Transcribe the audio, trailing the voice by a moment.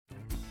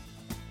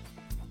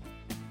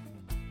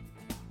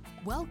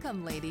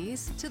Welcome,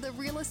 ladies, to the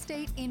Real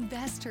Estate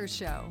Investor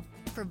Show,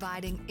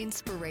 providing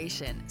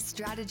inspiration,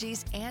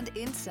 strategies, and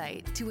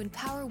insight to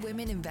empower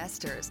women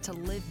investors to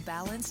live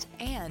balanced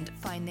and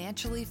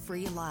financially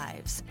free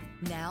lives.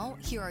 Now,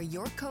 here are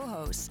your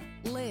co-hosts,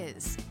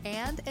 Liz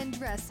and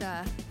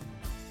Andressa.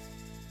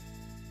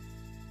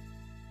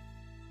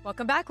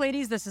 Welcome back,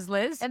 ladies. This is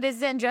Liz. And this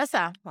is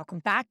Andressa. Welcome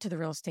back to the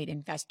Real Estate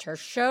Investor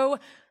Show,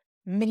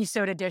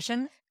 Minisode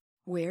edition.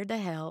 Where the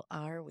hell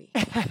are we?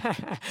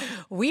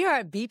 We are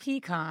at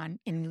BPCON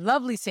in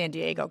lovely San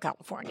Diego,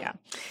 California.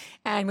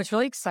 And what's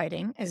really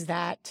exciting is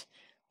that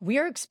we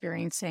are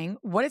experiencing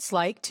what it's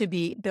like to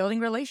be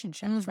building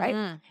relationships, right?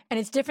 And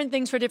it's different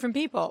things for different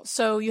people.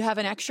 So you have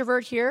an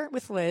extrovert here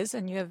with Liz,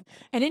 and you have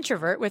an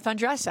introvert with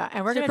Andressa.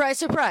 And we're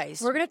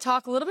Surprise. We're going to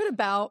talk a little bit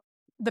about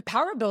the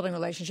power of building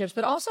relationships,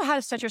 but also how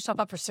to set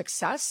yourself up for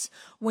success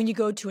when you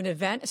go to an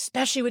event,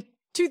 especially with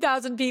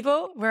 2,000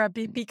 people we're at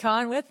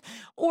BPCON with,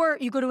 or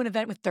you go to an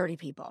event with 30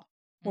 people.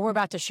 What we're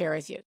about to share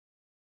with you.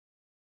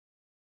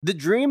 The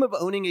dream of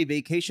owning a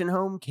vacation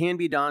home can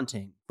be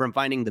daunting. From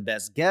finding the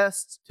best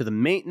guests, to the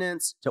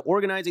maintenance, to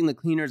organizing the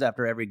cleaners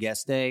after every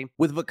guest day.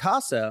 With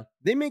Vacasa,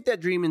 they make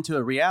that dream into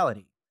a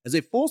reality. As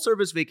a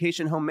full-service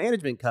vacation home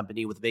management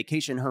company with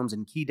vacation homes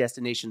in key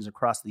destinations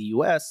across the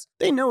U.S.,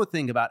 they know a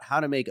thing about how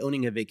to make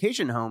owning a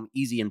vacation home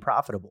easy and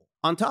profitable.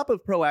 On top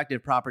of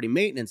proactive property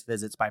maintenance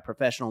visits by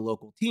professional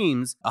local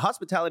teams, a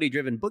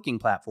hospitality-driven booking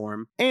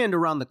platform, and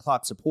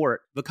around-the-clock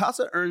support,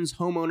 Vacasa earns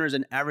homeowners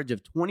an average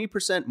of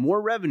 20%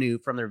 more revenue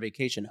from their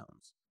vacation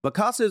homes.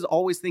 Vacasa is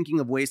always thinking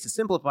of ways to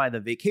simplify the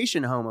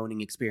vacation home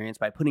owning experience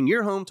by putting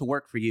your home to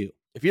work for you.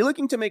 If you're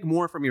looking to make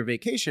more from your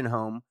vacation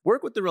home,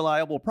 work with the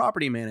reliable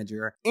property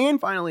manager,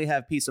 and finally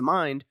have peace of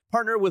mind,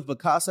 partner with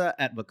Vacasa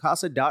at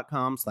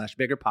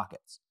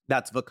vacasa.com/biggerpockets.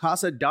 That's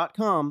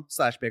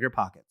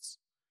vacasa.com/biggerpockets.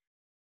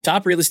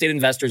 Top real estate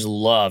investors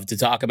love to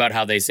talk about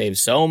how they save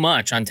so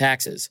much on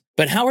taxes.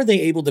 But how are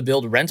they able to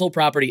build rental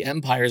property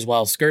empires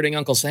while skirting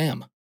Uncle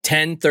Sam?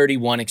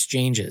 1031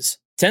 exchanges.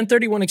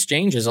 1031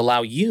 exchanges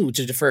allow you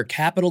to defer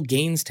capital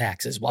gains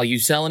taxes while you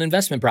sell an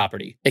investment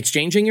property,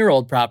 exchanging your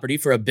old property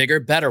for a bigger,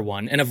 better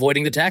one and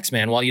avoiding the tax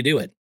man while you do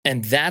it.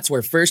 And that's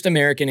where First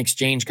American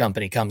Exchange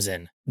Company comes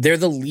in. They're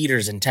the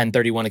leaders in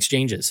 1031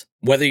 exchanges.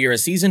 Whether you're a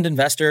seasoned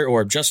investor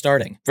or just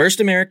starting, First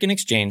American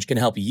Exchange can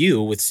help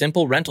you with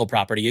simple rental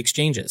property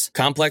exchanges,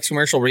 complex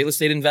commercial real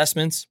estate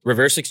investments,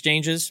 reverse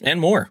exchanges, and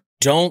more.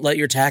 Don't let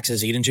your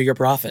taxes eat into your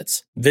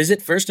profits.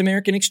 Visit First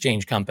American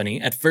Exchange Company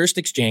at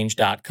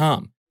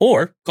firstexchange.com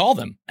or call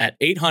them at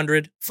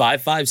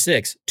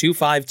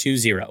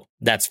 800-556-2520.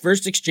 That's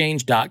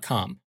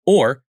firstexchange.com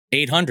or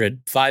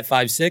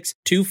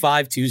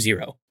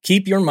 800-556-2520.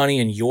 Keep your money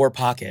in your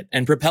pocket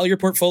and propel your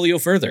portfolio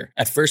further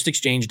at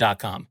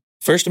firstexchange.com.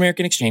 First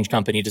American Exchange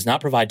Company does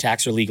not provide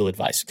tax or legal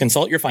advice.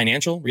 Consult your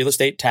financial, real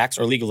estate, tax,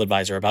 or legal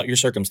advisor about your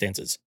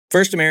circumstances.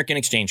 First American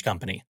Exchange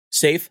Company.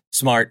 Safe,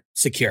 smart,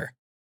 secure.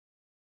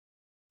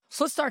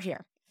 So let's start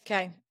here.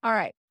 Okay. All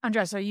right.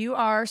 Andressa, you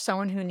are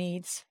someone who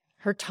needs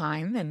her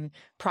time and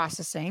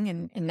processing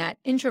and in that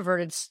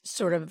introverted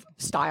sort of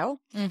style.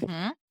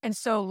 And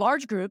so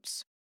large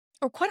groups,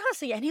 or quite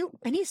honestly,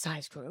 any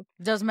size group.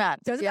 Doesn't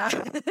matter.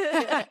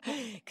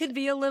 Could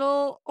be a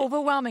little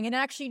overwhelming and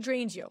actually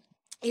drains you.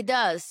 It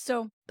does.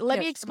 So let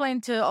me explain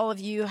to all of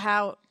you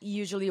how it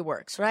usually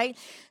works, right?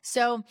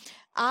 So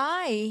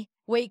I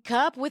wake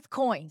up with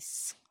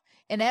coins,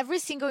 and every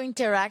single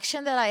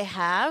interaction that I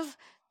have,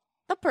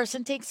 the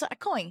person takes a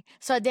coin.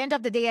 So at the end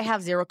of the day, I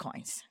have 0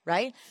 coins,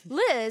 right?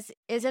 Liz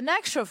is an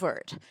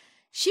extrovert.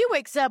 She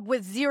wakes up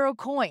with 0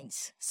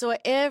 coins. So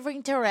every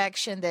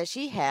interaction that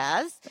she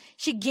has,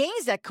 she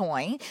gains that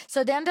coin.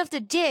 So at the end of the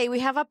day,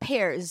 we have a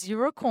pair,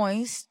 0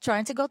 coins,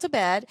 trying to go to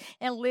bed.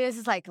 And Liz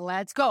is like,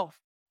 let's go.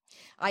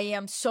 I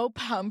am so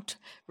pumped,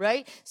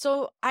 right?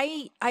 So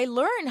I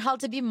learned how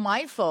to be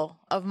mindful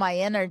of my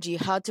energy,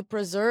 how to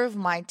preserve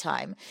my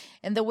time.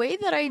 And the way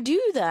that I do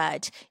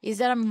that is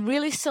that I'm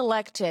really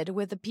selected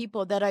with the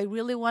people that I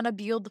really want to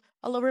build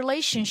a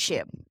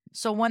relationship.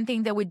 So one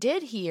thing that we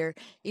did here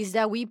is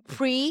that we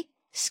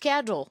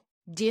pre-schedule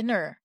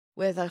dinner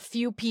with a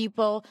few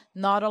people,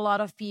 not a lot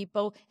of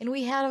people, and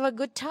we had a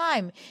good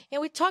time.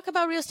 And we talk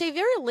about real estate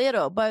very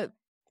little, but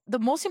the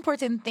most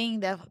important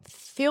thing that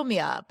fill me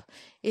up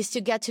is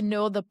to get to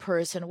know the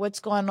person, what's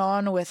going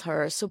on with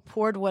her,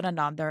 support one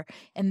another.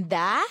 And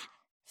that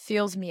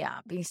fills me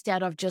up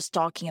instead of just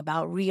talking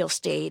about real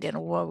estate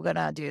and what we're going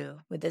to do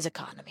with this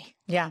economy.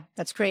 Yeah,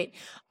 that's great.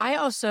 I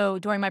also,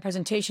 during my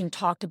presentation,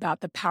 talked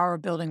about the power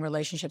of building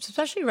relationships,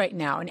 especially right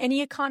now in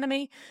any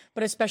economy,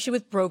 but especially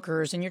with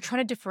brokers. And you're trying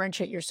to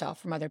differentiate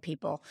yourself from other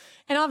people.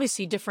 And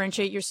obviously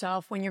differentiate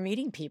yourself when you're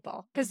meeting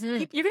people. Because you're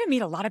going to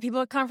meet a lot of people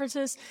at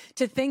conferences.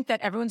 To think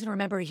that everyone's going to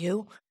remember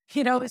you,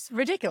 it's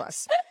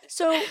ridiculous.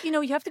 So,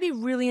 you have to be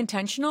really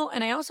intentional.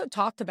 And I also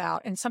talked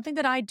about, and something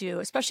that I do,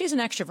 especially as an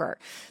extrovert,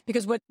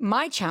 because what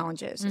my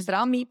challenge is that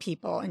I'll meet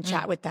people and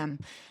chat with them.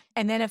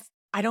 And then if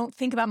I don't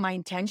think about my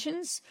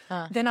intentions,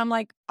 then I'm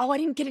like, oh, I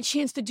didn't get a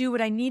chance to do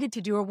what I needed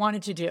to do or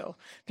wanted to do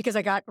because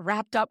I got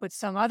wrapped up with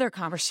some other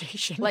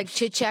conversation. Like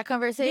chit-chat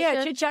conversation?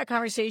 Yeah, chit-chat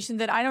conversation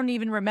that I don't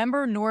even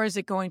remember, nor is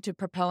it going to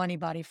propel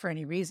anybody for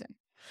any reason.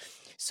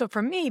 So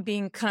for me,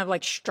 being kind of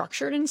like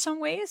structured in some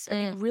ways,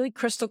 and really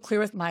crystal clear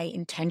with my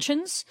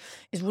intentions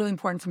is really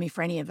important for me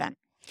for any event.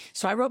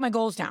 So I wrote my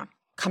goals down.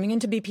 Coming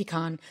into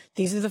BPCON,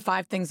 these are the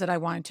 5 things that I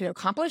wanted to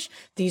accomplish.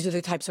 These are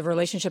the types of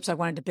relationships I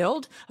wanted to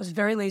build. I was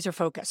very laser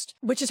focused,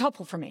 which is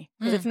helpful for me.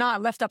 Because if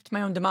not, left up to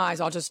my own demise,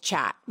 I'll just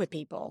chat with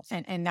people.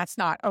 And that's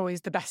not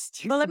always the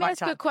best. But let me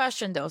ask you a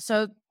question, though.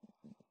 So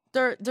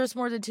there's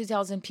more than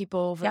 2,000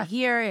 people over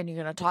here, and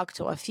you're going to talk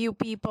to a few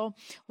people.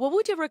 What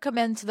would you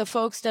recommend to the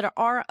folks that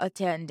are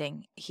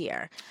attending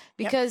here?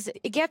 Because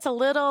it gets a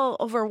little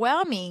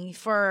overwhelming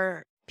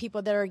for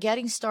people that are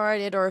getting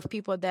started or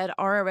people that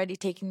are already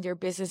taking their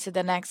business to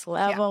the next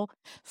level.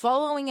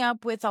 Following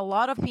up with a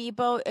lot of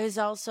people is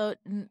also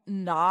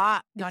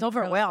not it's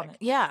overwhelming.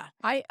 Yeah.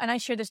 I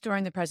shared this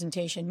during the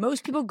presentation.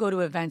 Most people go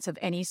to events of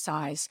any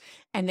size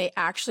and they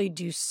actually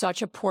do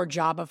such a poor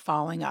job of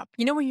following up.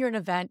 You know, when you're at an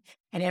event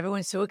and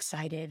everyone's so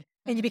excited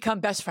and you become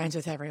best friends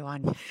with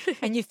everyone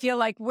and you feel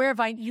like,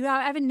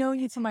 I haven't known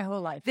you for my whole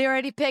life. They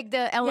already picked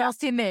the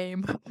LLC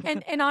name.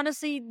 And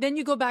honestly, then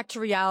you go back to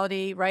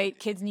reality, right?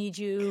 Kids need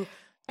you.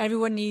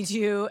 Everyone needs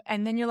you.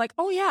 And then you're like,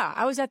 oh yeah,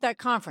 I was at that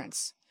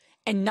conference.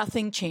 And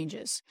nothing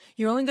changes.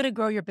 You're only going to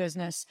grow your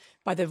business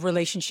by the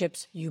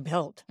relationships you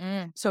build.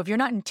 So if you're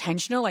not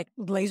intentional, like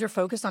laser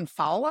focused on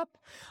follow-up,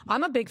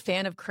 I'm a big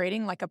fan of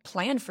creating like a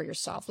plan for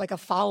yourself, like a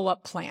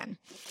follow-up plan.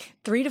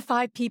 3 to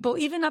 5 people,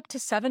 even up to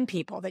 7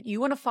 people that you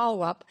want to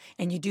follow up.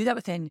 And you do that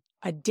within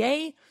a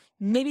day,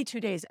 maybe 2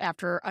 days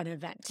after an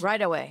event.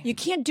 Right away. You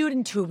can't do it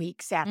in 2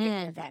 weeks after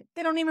an event.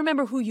 They don't even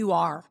remember who you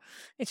are.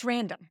 It's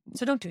random.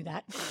 So don't do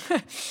that.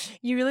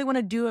 You really want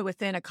to do it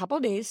within a couple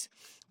of days.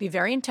 Be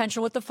very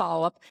intentional with the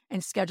follow-up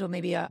and schedule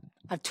maybe a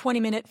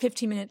 20-minute,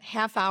 15-minute,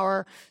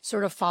 half-hour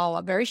sort of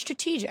follow-up. Very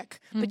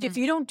strategic. But if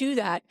you don't do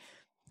that,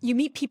 you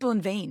meet people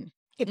in vain.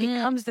 It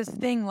becomes this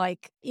thing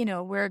like,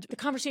 where the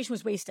conversation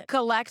was wasted.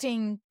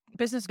 Collecting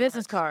business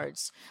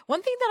cards.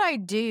 One thing that I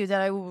do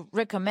that I would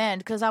recommend,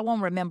 because I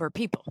won't remember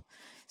people.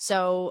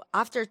 So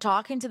after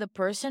talking to the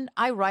person,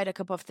 I write a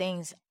couple of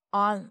things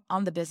on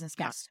the business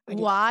card.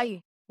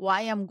 Yes,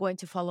 why I'm going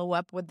to follow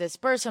up with this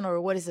person, or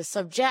what is the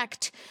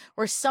subject,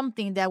 or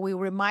something that will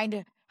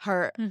remind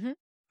her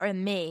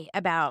and me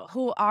about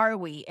who are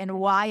we and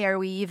why are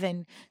we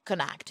even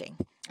connecting.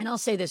 And I'll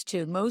say this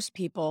too. Most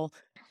people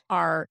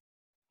are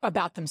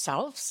about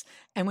themselves.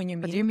 And when you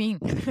meet, what do you mean?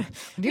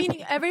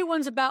 Meaning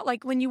everyone's about,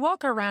 like, when you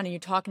walk around and you're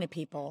talking to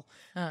people,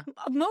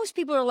 most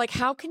people are like,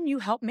 how can you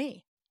help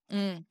me?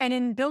 And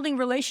in building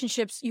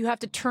relationships, you have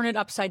to turn it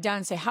upside down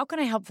and say, how can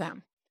I help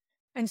them?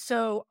 And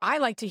so I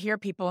like to hear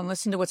people and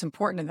listen to what's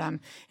important to them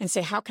and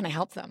say, how can I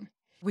help them?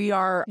 We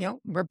are,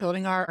 we're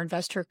building our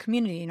investor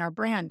community and our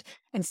brand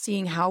and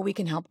seeing how we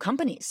can help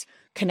companies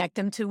connect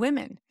them to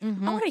women. I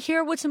want to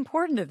hear what's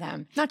important to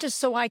them, not just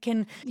so I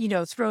can,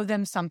 throw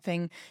them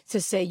something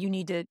to say, you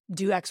need to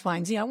do X, Y,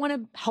 and Z. I want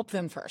to help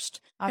them first.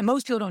 And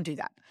most people don't do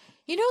that.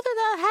 You know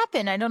that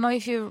happened. I don't know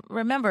if you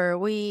remember.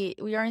 We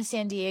are in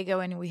San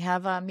Diego and we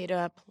have a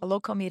meetup, a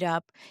local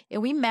meetup,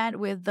 and we met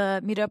with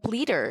the meetup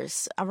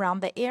leaders around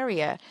the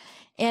area.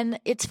 And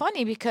it's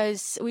funny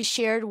because we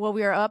shared what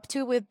we are up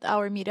to with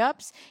our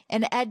meetups.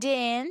 And at the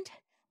end,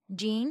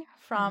 Jean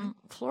from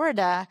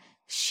Florida,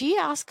 she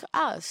asked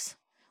us,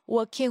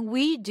 what can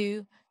we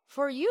do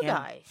for you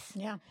guys?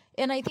 Yeah.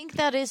 And I think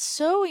that is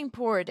so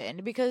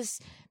important because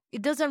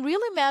it doesn't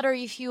really matter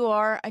if you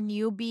are a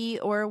newbie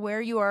or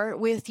where you are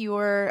with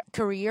your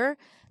career.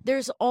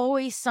 There's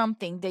always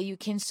something that you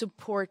can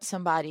support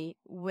somebody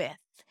with.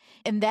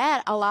 And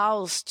that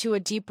allows to a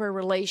deeper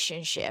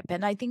relationship.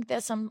 And I think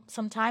that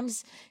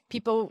sometimes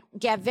people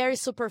get very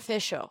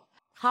superficial.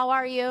 How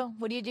are you?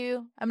 What do you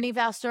do? I'm an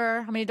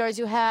investor. How many dollars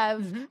you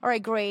have? All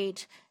right,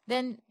 great.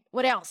 Then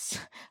what else?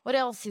 What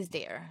else is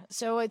there?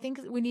 So I think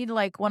we need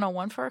like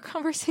one-on-one for our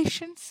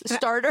conversations,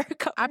 starter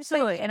conversations.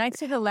 Absolutely. And I'd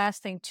say the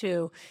last thing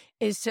too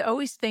is to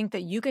always think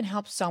that you can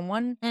help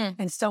someone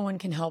and someone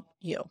can help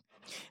you.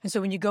 And so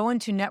when you go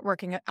into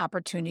networking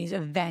opportunities,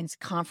 events,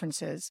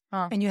 conferences,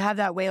 and you have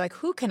that way, like,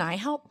 who can I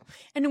help?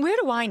 And where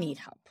do I need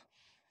help?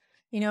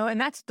 And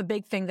that's the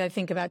big thing that I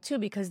think about too,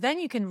 because then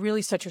you can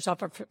really set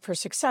yourself up for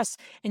success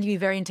and you be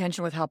very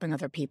intentional with helping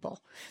other people.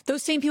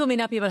 Those same people may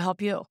not be able to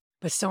help you,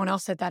 but someone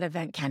else at that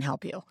event can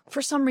help you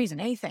for some reason,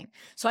 anything.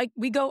 So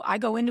I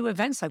go into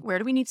events like, where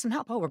do we need some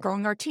help? Oh, we're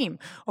growing our team,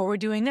 or we're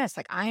doing this.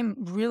 Like, I'm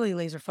really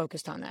laser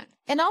focused on that.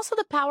 And also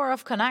the power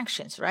of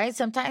connections, right?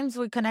 Sometimes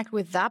we connect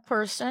with that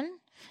person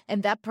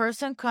and that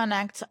person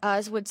connects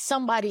us with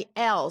somebody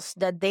else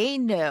that they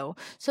know.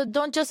 So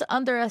don't just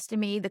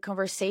underestimate the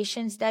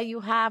conversations that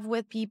you have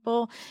with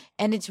people.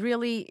 And it's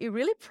really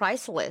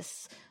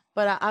priceless.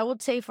 But I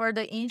would say for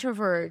the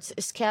introverts,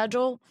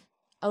 schedule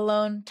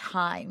alone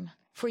time.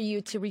 for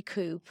you to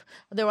recoup.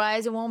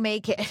 Otherwise, it won't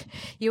make it.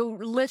 You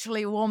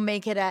literally won't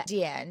make it at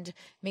the end.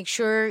 Make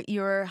sure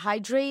you're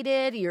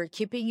hydrated, you're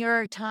keeping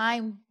your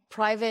time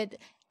private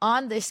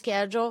on the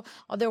schedule.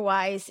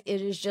 Otherwise,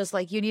 it is just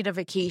like you need a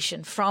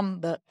vacation from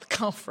the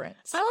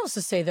conference. I'll also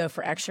say, though,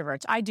 for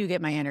extroverts, I do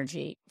get my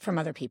energy from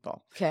other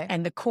people. Okay.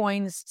 And the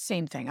coins,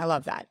 same thing. I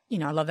love that.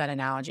 I love that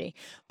analogy.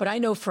 But I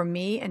know for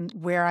me and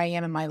where I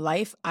am in my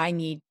life, I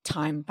need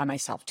time by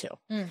myself, too.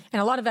 And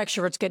a lot of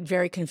extroverts get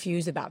very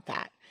confused about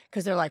that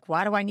because they're like,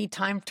 why do I need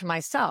time to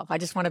myself? I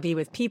just want to be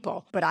with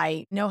people. But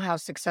I know how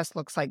success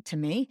looks like to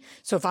me.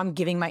 So if I'm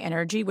giving my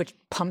energy, which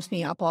pumps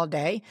me up all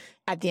day,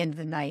 at the end of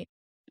the night,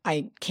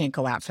 I can't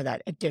go out for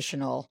that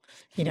additional,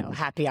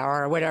 happy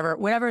hour or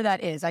whatever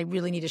that is. I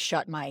really need to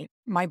shut my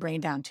brain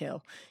down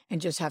too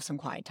and just have some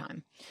quiet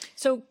time.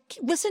 So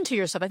listen to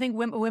yourself. I think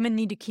women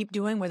need to keep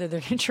doing, whether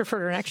they're introvert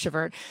or an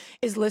extrovert,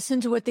 is listen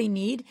to what they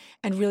need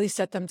and really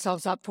set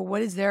themselves up for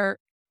what is their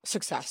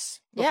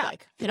success look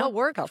like. What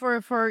worked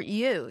for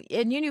you.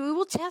 And we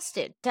will test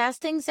it,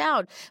 test things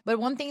out. But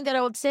one thing that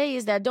I would say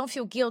is that don't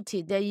feel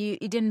guilty that you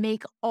didn't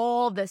make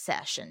all the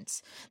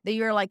sessions, that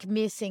you're like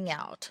missing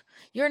out.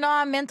 You're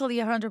not mentally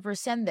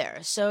 100% there.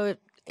 So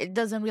it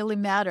doesn't really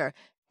matter.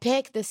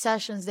 Pick the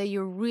sessions that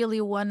you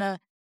really want to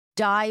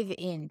dive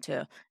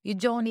into. You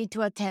don't need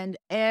to attend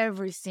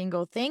every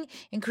single thing,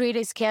 and create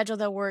a schedule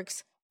that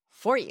works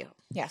for you.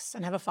 Yes,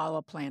 and have a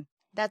follow-up plan.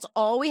 That's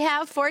all we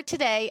have for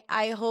today.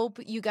 I hope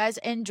you guys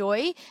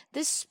enjoy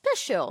this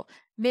special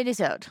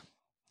Minisode.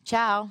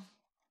 Ciao.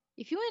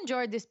 If you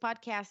enjoyed this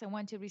podcast and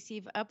want to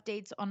receive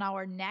updates on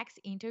our next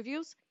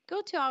interviews,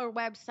 go to our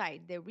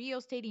website,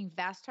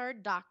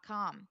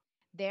 therealestateinvestor.com.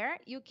 There,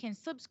 you can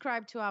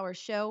subscribe to our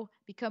show,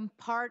 become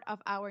part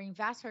of our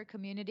investor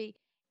community,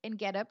 and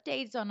get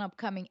updates on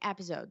upcoming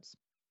episodes.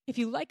 If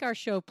you like our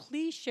show,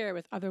 please share it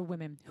with other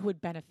women who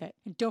would benefit.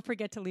 And don't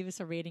forget to leave us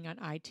a rating on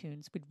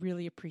iTunes. We'd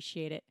really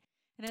appreciate it.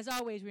 And as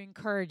always, we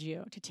encourage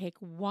you to take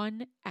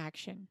one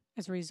action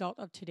as a result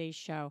of today's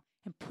show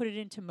and put it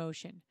into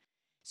motion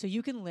so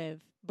you can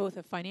live both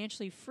a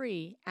financially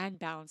free and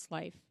balanced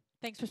life.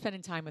 Thanks for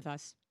spending time with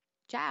us.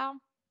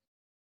 Ciao.